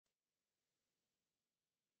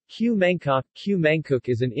Q mangkok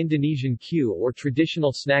is an Indonesian Q or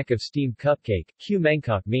traditional snack of steamed cupcake. Q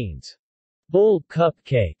mangkok means bowl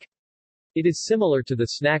cupcake. It is similar to the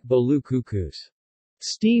snack bolu kukus,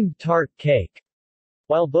 steamed tart cake.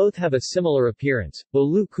 While both have a similar appearance,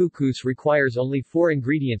 bolu kukus requires only 4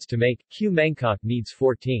 ingredients to make, Q mangkok needs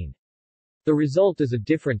 14. The result is a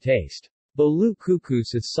different taste. Bolu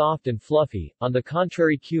kukus is soft and fluffy, on the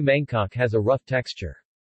contrary Q mangkok has a rough texture.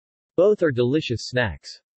 Both are delicious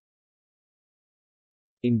snacks.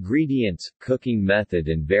 Ingredients, cooking method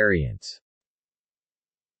and variants.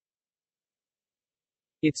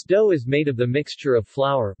 Its dough is made of the mixture of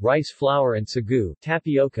flour, rice flour and sagu,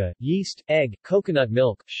 tapioca, yeast, egg, coconut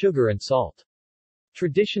milk, sugar and salt.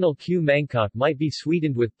 Traditional Q mangkok might be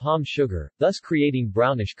sweetened with palm sugar, thus creating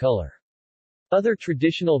brownish color. Other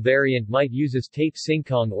traditional variant might uses tape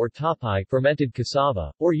singkong or tapai fermented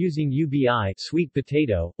cassava, or using ubi sweet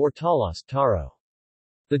potato, or talas taro.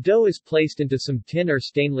 The dough is placed into some tin or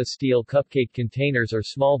stainless steel cupcake containers or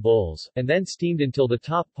small bowls, and then steamed until the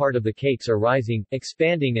top part of the cakes are rising,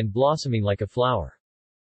 expanding and blossoming like a flower.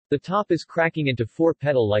 The top is cracking into 4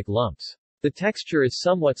 petal-like lumps. The texture is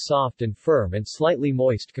somewhat soft and firm and slightly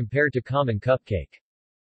moist compared to common cupcake.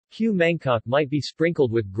 Q mangkok might be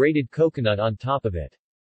sprinkled with grated coconut on top of it.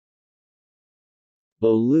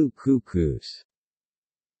 Bolu kukus.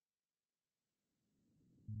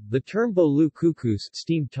 The term bolu kukus,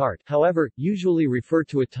 steamed tart, however, usually refer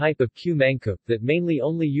to a type of Q mangkok that mainly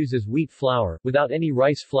only uses wheat flour, without any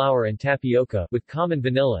rice flour and tapioca, with common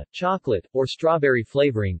vanilla, chocolate, or strawberry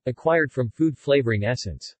flavoring, acquired from food flavoring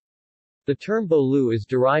essence. The term bolu is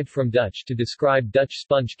derived from Dutch to describe Dutch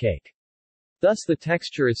sponge cake. Thus the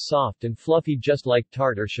texture is soft and fluffy just like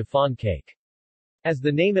tart or chiffon cake. As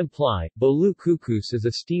the name imply, bolu kukus is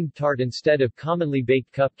a steamed tart instead of commonly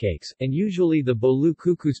baked cupcakes, and usually the bolu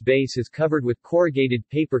kukus base is covered with corrugated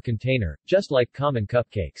paper container, just like common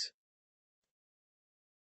cupcakes.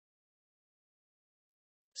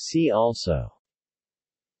 See also: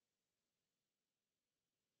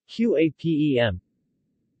 Qapem,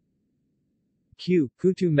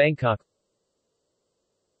 Putu mangkok.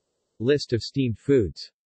 List of steamed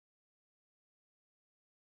foods.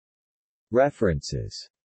 References.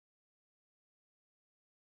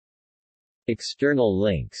 External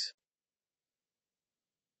links.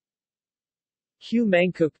 Q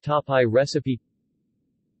mangkok tapai recipe.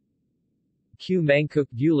 Q mangkok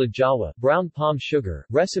gula jawa brown palm sugar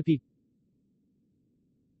recipe.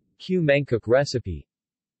 Q mangkok recipe.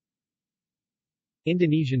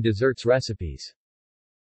 Indonesian desserts recipes.